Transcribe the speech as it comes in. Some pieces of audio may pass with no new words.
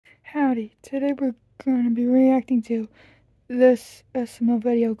Howdy, today we're going to be reacting to this SML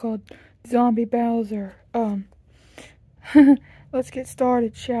video called Zombie Bowser. Let's get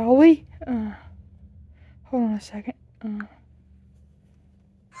started, shall we? Hold on a second.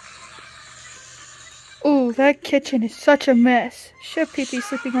 Oh, that kitchen is such a mess. Chef Pee Pee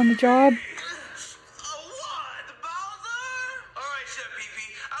sleeping on the job. What, Bowser? Alright, Chef Pee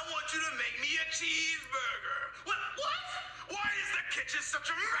Pee, I want you to make me a cheeseburger. What? Why is the kitchen such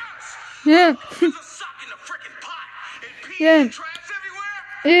a mess? Yeah. There's a sock in the frickin' pot and pee Yeah. and trash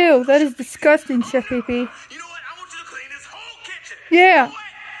everywhere. Ew, that is disgusting, Chef Pee Pee. You know what? I want you to clean this whole kitchen. Yeah. What?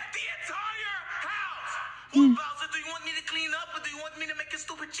 The entire house. Well, Bowser, do you want me to clean up or do you want me to make a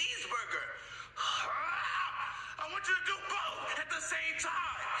stupid cheeseburger? I want you to do both at the same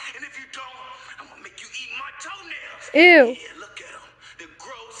time. And if you don't, I'm gonna make you eat my toenails. Ew. Yeah, look at them. They're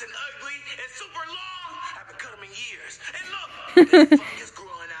gross and ugly and super long. I haven't cut them in years. And look, this fungus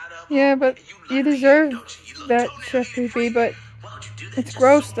growing out of them. Yeah, but And you like me, deserve don't you? You little that, toenail Chef Pee eating Pee, freak. but Why would you do that? it's That's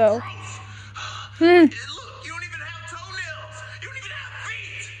gross, so though. gross. Hmm. Look, you don't even have toenails. You don't even have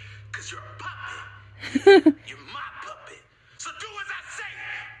feet. Because you're a puppet. You're my puppet. So do as I say,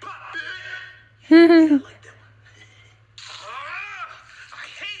 puppet. Yeah, I like that one. I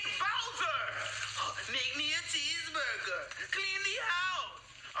hate Bowser. Make me a cheeseburger. Clean the house.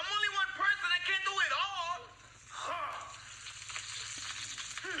 I'm only one person. I can't do it all.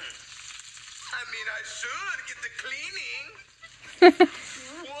 I mean, I should get the cleaning.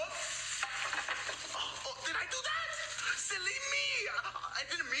 What? Oh, did I do that? Silly me. I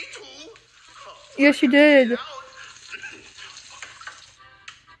didn't mean to. Yes, you did.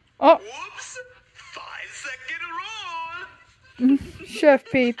 Oh, Whoops. 5-second rule. Chef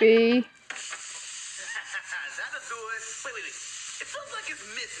Pee Pee. That'll do it. Wait. It feels like it's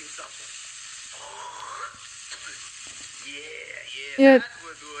missing something. Yeah. Yeah. That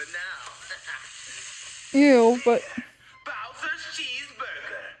will do it now. Ew, but Bowser's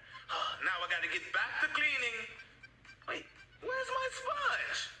cheeseburger. Now I gotta get back to cleaning. Wait, where's my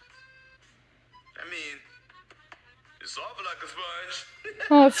sponge? I mean, it's awful like a sponge.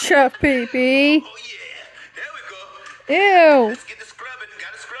 oh, Chef Pee Pee. Oh yeah, there we go. Ew. Let's get the scrubbing.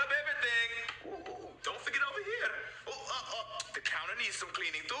 Gotta scrub everything. Ooh, don't forget over here. The counter needs some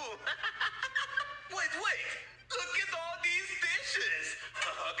cleaning too. Wait. Look at all these dishes.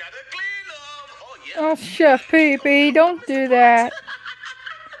 Gotta clean them. Oh yeah. Oh, Chef Pee Pee, don't do that.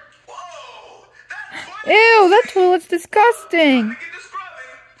 Whoa, that's funny. Ew, that toilet's disgusting. Get the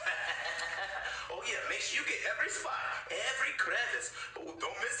scrubbing. Oh yeah, make sure you get every spot, every crevice. Oh,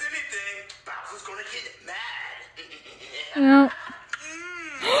 don't miss anything. Bowser's gonna get mad. No.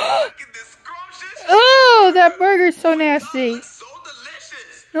 Look at this scrumptious. Oh, that burger's so nasty. Looks so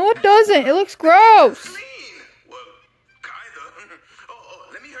delicious. No, it doesn't. It looks gross. Clean. Well, kinda. Oh,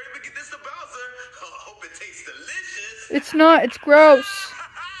 let me hurry up and get this to Bowser. Hope it tastes delicious. It's not. It's gross.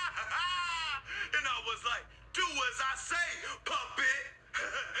 And I was like, do as I say, puppet.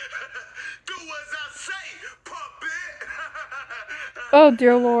 Do as I say, puppet. Oh,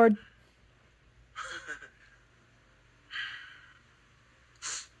 dear Lord.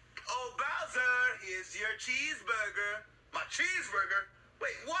 Oh, Bowser, here's your cheeseburger. My cheeseburger?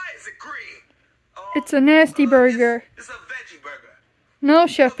 Wait, why is it green? Oh, It's a nasty burger. It's a veggie burger. No,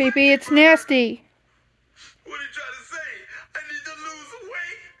 Chef Pee Pee, it's nasty. What are you trying to say? I need to lose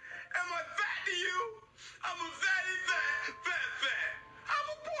weight? Am I fat to you? I'm a fatty fat. I'm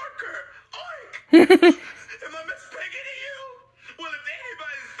a porker. Oink. Am I Miss Piggy to you? Well, if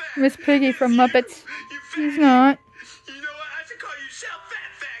anybody's fat, Miss Piggy from it's Muppets. You He's fatty. not. You know what? I should call you Chef Fat,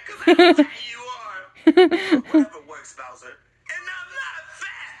 because how fat you are. Whatever works, Bowser. And I'm not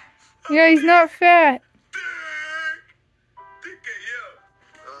fat. Yeah, he's not fat.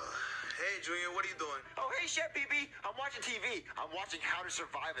 Hey, Junior, what are you doing? Oh, hey, Chef Pee Pee. I'm watching TV. I'm watching How to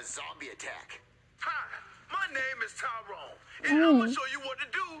Survive a Zombie Attack. Hi, my name is Tyrone, and I'm gonna show you what to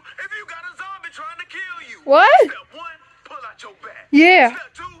do if you got a zombie trying to kill you. What? Step 1, pull out your bat. Yeah.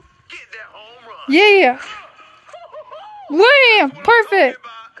 Step 2, get that home run. Yeah. Wham! That's what I'm Perfect. talking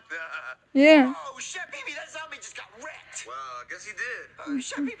about. Yeah. Oh, Chef Pee Pee, that zombie just got wrecked. Well, I guess he did.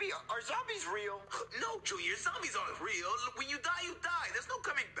 Chef Pee Pee, are zombies real? No, Junior, zombies aren't real. When you die, you die. There's no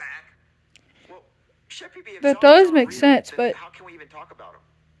coming back. Well, Chef Pee Pee, if That zombies does aren't make real, sense, then but- how can we even talk about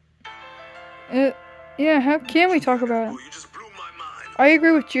them? Yeah, how can we talk about him? Oh, you just blew my mind. I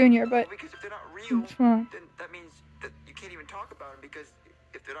agree with Junior, but Because if they're not real, it's fine. then that means that you can't even talk about them. Because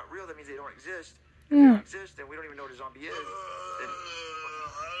if they're not real, that means they don't exist. If they Yeah. don't exist, then we don't even know what a zombie is. Then, I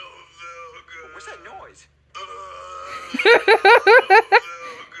don't feel good. what's that noise?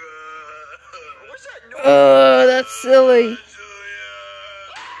 What's that noise? Oh, that's silly. Julia.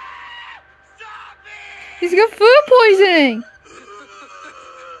 He's got food poisoning.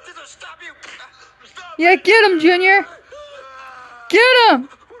 This'll stop you. Stop. Yeah, get him, Junior. Get him. What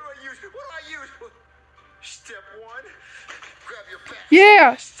do I use? What do I use? Step 1, grab your bat.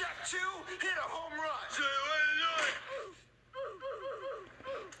 Yeah. Step 2, hit a home run.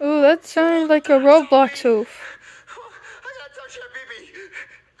 Oh, that sounded like a Roblox oof. I gotta touch that baby.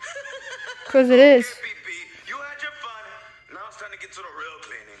 Because it is. BP, you had your fun. Now it's time to get to the real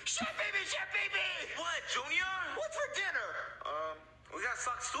cleaning. Chef baby, Chef baby. What, Junior? What's for dinner? We got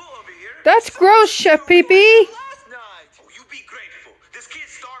sock stew over here. That's gross, Chef Pee Pee. Last night. Oh, you be grateful. This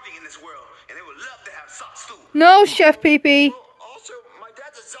kid's starving in this world, and they would love to have sock stew. No, Chef Pee Pee. Also, my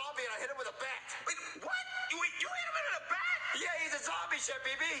dad's a zombie and I hit him with a bat. Wait, what? You hit him in the back? Yeah, he's a zombie, Chef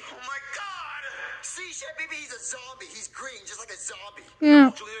baby. Oh my God! See, Chef baby, he's a zombie. He's green, just like a zombie.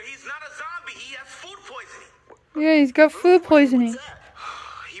 Yeah. Junior, he's not a zombie. He has food poisoning. Yeah, he's got food poisoning. What's that?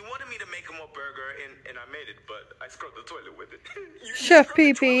 He wanted me to make him a burger, and I made it, but I scrubbed the toilet with it. Chef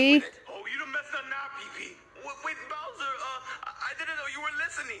Pee Pee. Oh, you done messed up now, PP. Wait, Bowser, I didn't know you were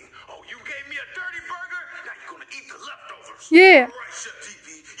listening. Oh, you gave me a dirty burger? Now you're gonna eat the leftovers. Yeah. All right, Chef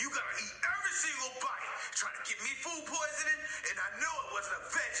PP, you gotta eat every single bite. Trying to give me food poisoning, and I know it wasn't a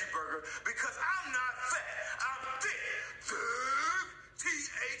veggie burger because I'm not fat. I'm thick.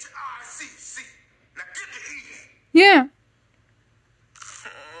 T-H-I-C-C. Now get to eating. Yeah.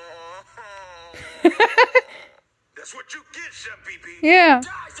 That's what you get, Chef PP. Yeah. Die,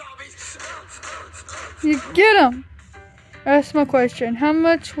 zombies. You get him. That's my question. How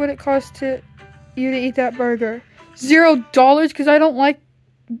much would it cost to you to eat that burger? $0? Because I don't like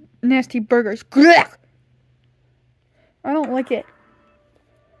nasty burgers. Blech! I don't like it.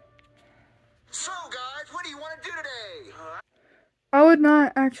 So, guys, what do you want to do today? I would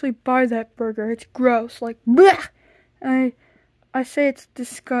not actually buy that burger. It's gross. Like, blech! I say it's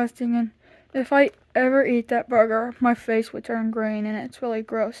disgusting, and if I ever eat that burger, my face would turn green, and it's really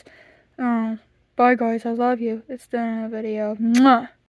gross. Bye, guys. I love you. It's done in a video. Mwah!